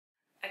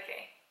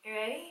You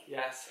ready?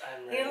 Yes,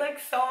 I'm ready. You look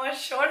so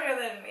much shorter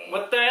than me.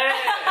 What the heck?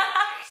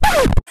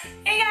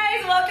 Hey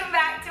guys, welcome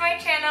back to my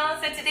channel.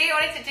 So today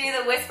I wanted to do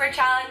the whisper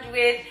challenge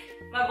with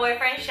my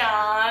boyfriend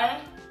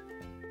Sean.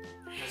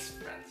 Just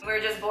friends.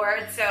 We're just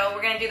bored, so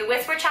we're gonna do the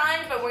whisper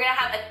challenge, but we're gonna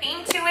have a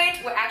theme to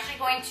it. We're actually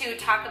going to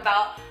talk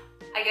about,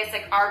 I guess,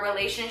 like our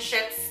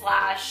relationship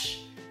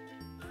slash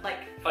like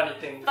funny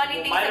things about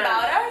us,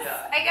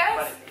 yeah, I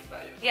guess. Funny things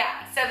about you.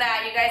 Yeah, so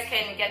that you guys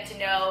can get to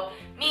know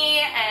me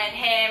and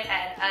him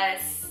and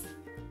us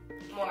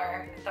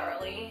more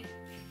thoroughly.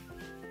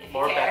 If you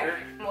More care. better.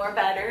 More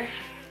better.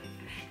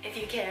 If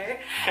you care.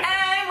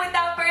 And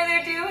without further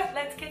ado,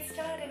 let's get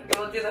started.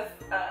 We'll do the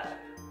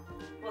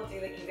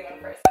easy one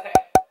first. Okay.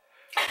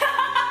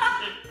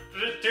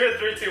 Do it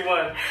 3, 2,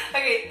 1.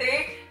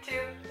 Okay, 3,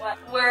 2, 1.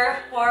 We're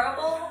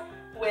horrible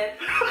with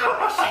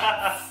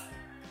directions.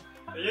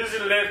 Use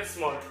your lips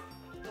more.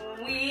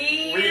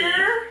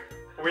 Weird.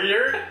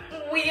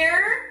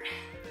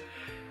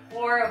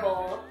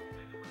 Horrible.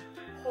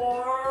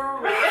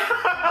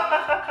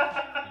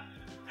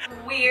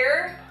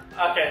 Weird.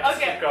 Okay,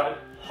 just keep going.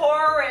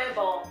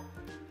 Horrible.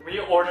 We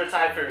order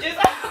Thai food. Just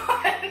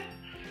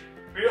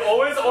We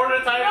always order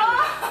Thai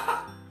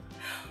food.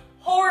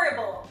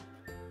 Horrible.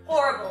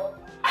 Warble.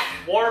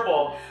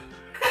 Close.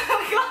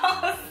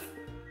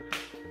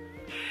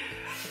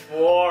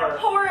 War.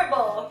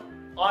 Horrible.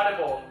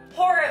 Audible.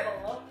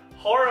 Horrible.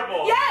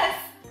 Horrible. Yes.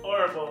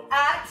 Horrible.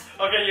 At.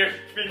 Okay, you're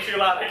being too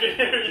loud. I can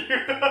hear you.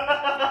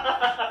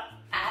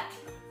 At.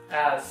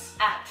 Ass.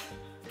 At.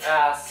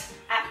 Ass.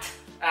 At.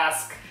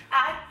 Ask.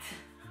 At.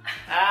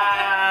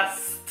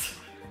 Asked.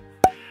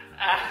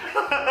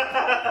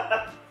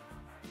 At.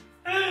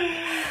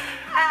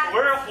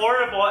 We're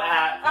horrible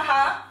at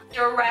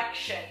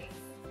Directions.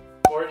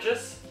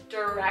 gorgeous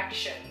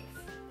Directions.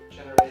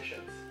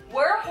 generations.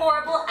 We're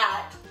horrible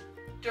at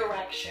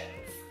directions.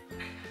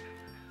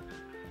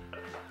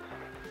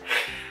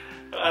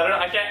 I don't know.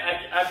 I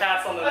can't. I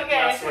pass on the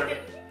last word.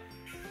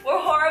 We're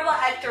horrible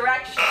at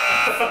directions.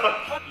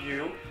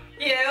 You.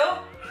 You.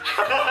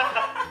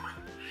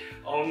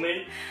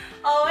 Only.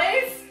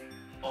 Always.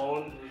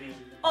 Only.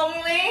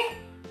 Only.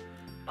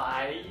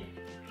 By.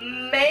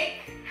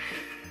 Make.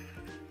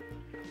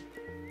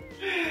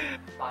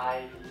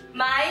 By.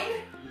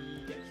 Mine.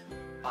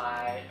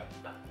 By.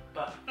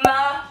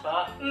 Ma.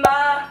 Pa.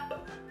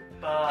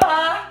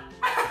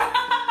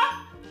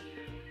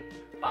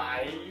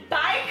 By.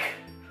 Bike.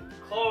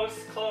 Close.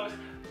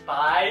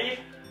 By.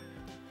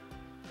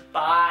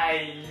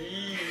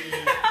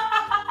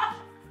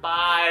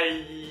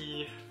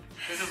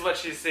 This is what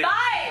she's saying.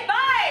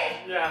 Bye.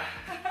 Yeah.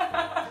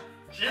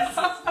 Jesus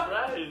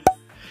Christ.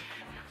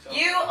 So,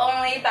 You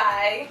only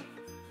buy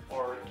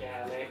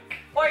organic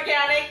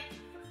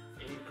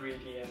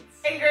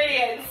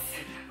ingredients.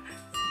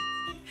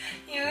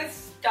 You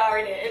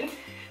started.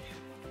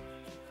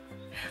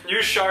 You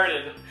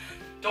sharded.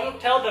 Don't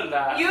tell them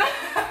that. You.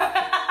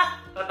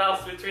 That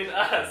was between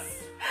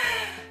us.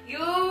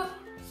 You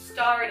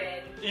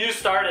started. You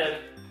started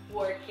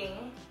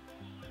Working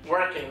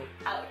working.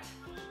 out.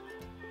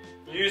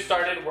 You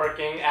started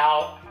working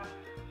out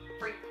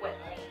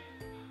Frequently.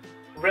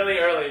 really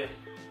early.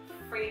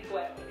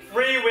 Frequently.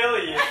 Free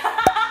Willy.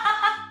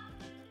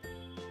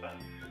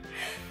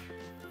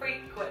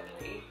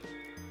 Frequently.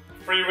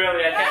 Free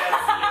Willy. I can't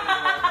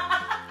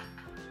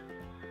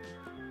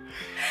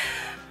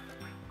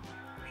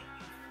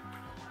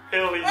see anymore.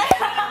 Hilly.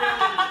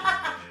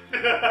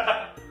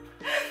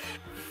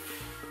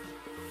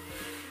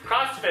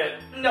 CrossFit.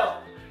 No.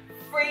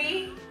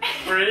 Free.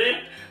 Free.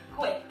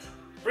 Quit.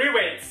 Free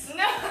weights.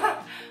 No.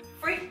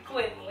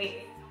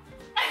 Frequently.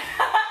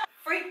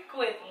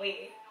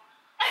 Frequently.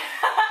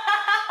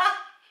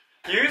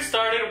 You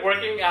started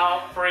working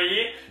out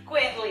free.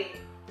 Quintly.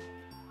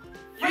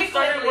 You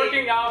started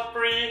working out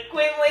free.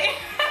 Quintly.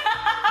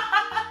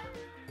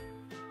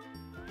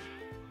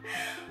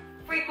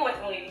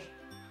 Frequently.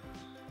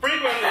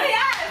 Frequently.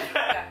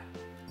 Yes.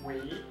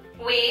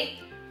 We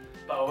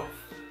both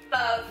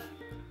both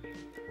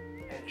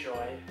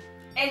enjoy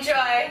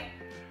enjoy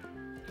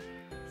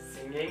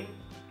singing.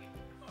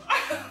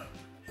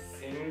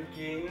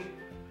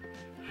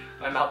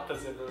 My mouth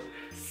doesn't move.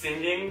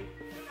 Singing.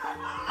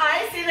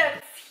 I see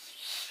that.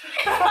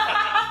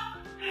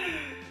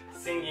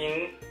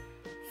 Singing.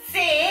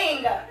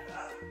 Sing.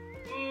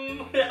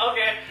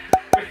 Okay.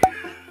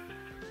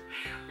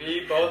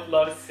 We both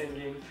love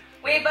singing.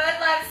 We both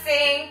love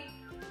sing.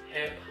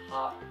 Hip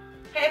hop.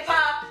 Hip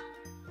hop.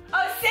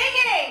 Oh,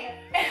 singing.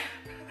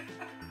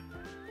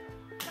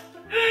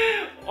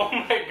 Oh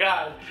my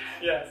god.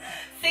 Yes.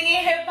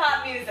 Singing hip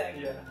hop music.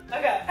 Yeah.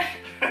 Okay.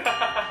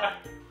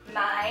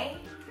 My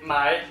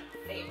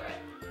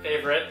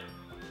favorite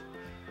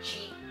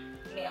cheat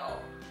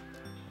meal.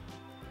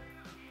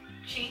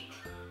 Cheat.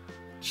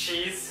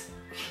 cheese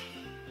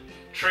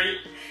treat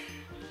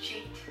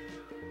Cheat.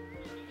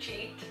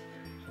 Cheat.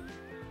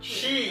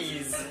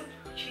 cheese.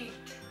 Cheat.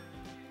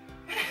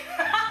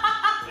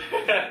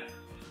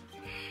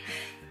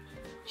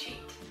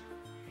 Cheat.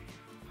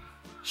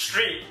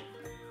 Street.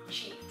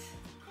 Cheat.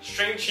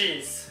 String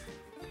cheese.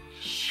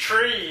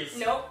 trees.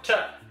 Nope. T.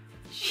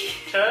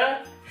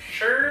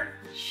 Sure.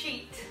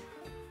 Sheet.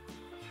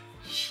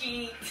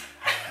 Sheet.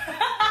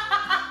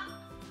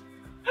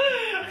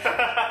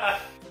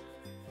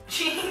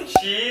 Cheese.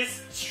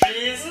 Cheese.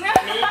 Trees.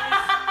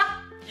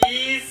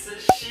 Me's.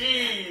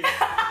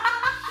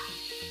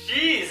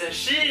 She's.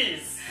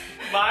 She's.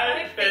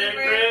 My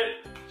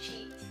favorite.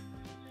 Cheat.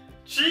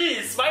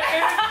 Cheese. My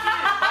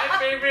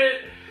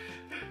favorite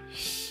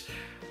cheese.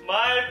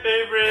 My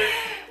favorite.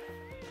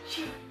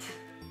 Cheat.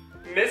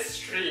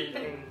 Mystery.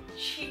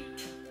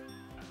 Cheat.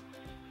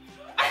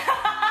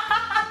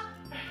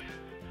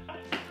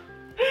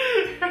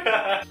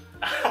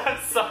 I'm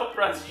so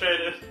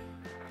frustrated.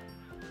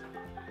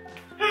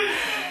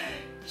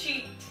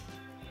 Cheat.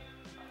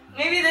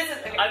 Maybe this is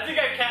okay. I think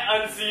I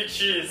can't unsee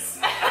cheese.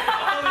 I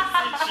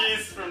can only see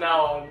cheese from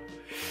now on.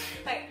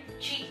 Like,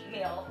 cheat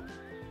meal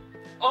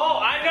Oh,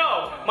 I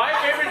know! My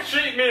favorite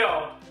cheat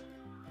meal!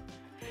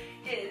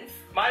 is...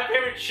 My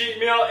favorite cheat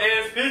meal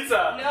is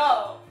pizza!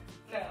 No.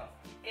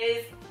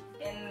 Is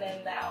in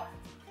and out.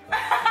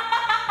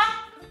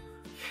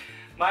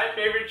 My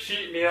favorite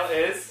cheat meal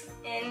is...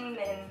 In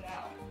and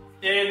out.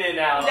 In and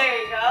out. There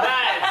you go.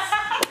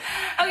 Nice!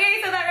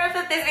 Okay, so that wraps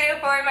up this video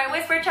for my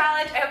whisper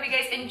challenge. I hope you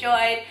guys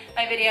enjoyed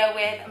my video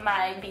with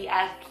my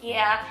BF Brea,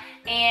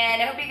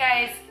 and I hope you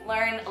guys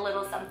learned a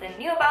little something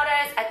new about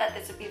us. I thought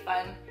this would be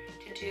fun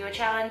to do a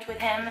challenge with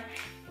him.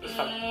 And do you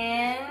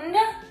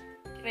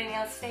have anything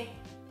else to say?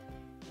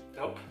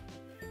 Nope.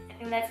 I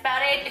think that's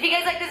about it. If you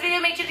guys like this video,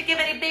 make sure to give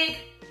it a big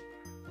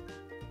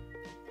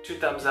 2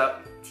 thumbs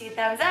up. 2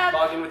 thumbs up.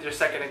 Log in with your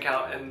second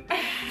account and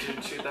do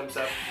 2 thumbs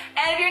up.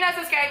 And if you're not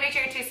subscribed, make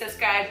sure to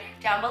subscribe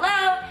down below.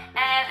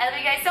 And I love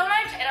you guys so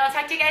much, and I'll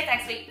talk to you guys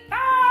next week.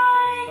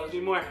 Bye! Loves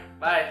me more.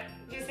 Bye.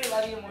 Did you say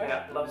love you more?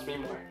 Yeah, loves me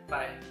more.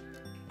 Bye.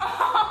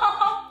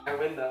 I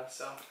win though,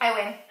 so. I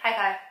win. High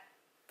five.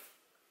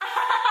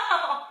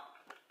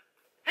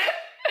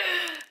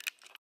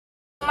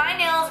 My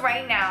nails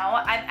right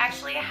now, I've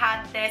actually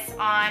had this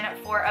on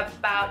for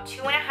about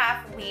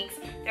 2.5 weeks.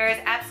 There is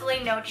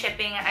absolutely no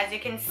chipping. As you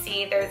can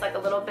see, there's like a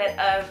little bit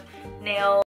of nail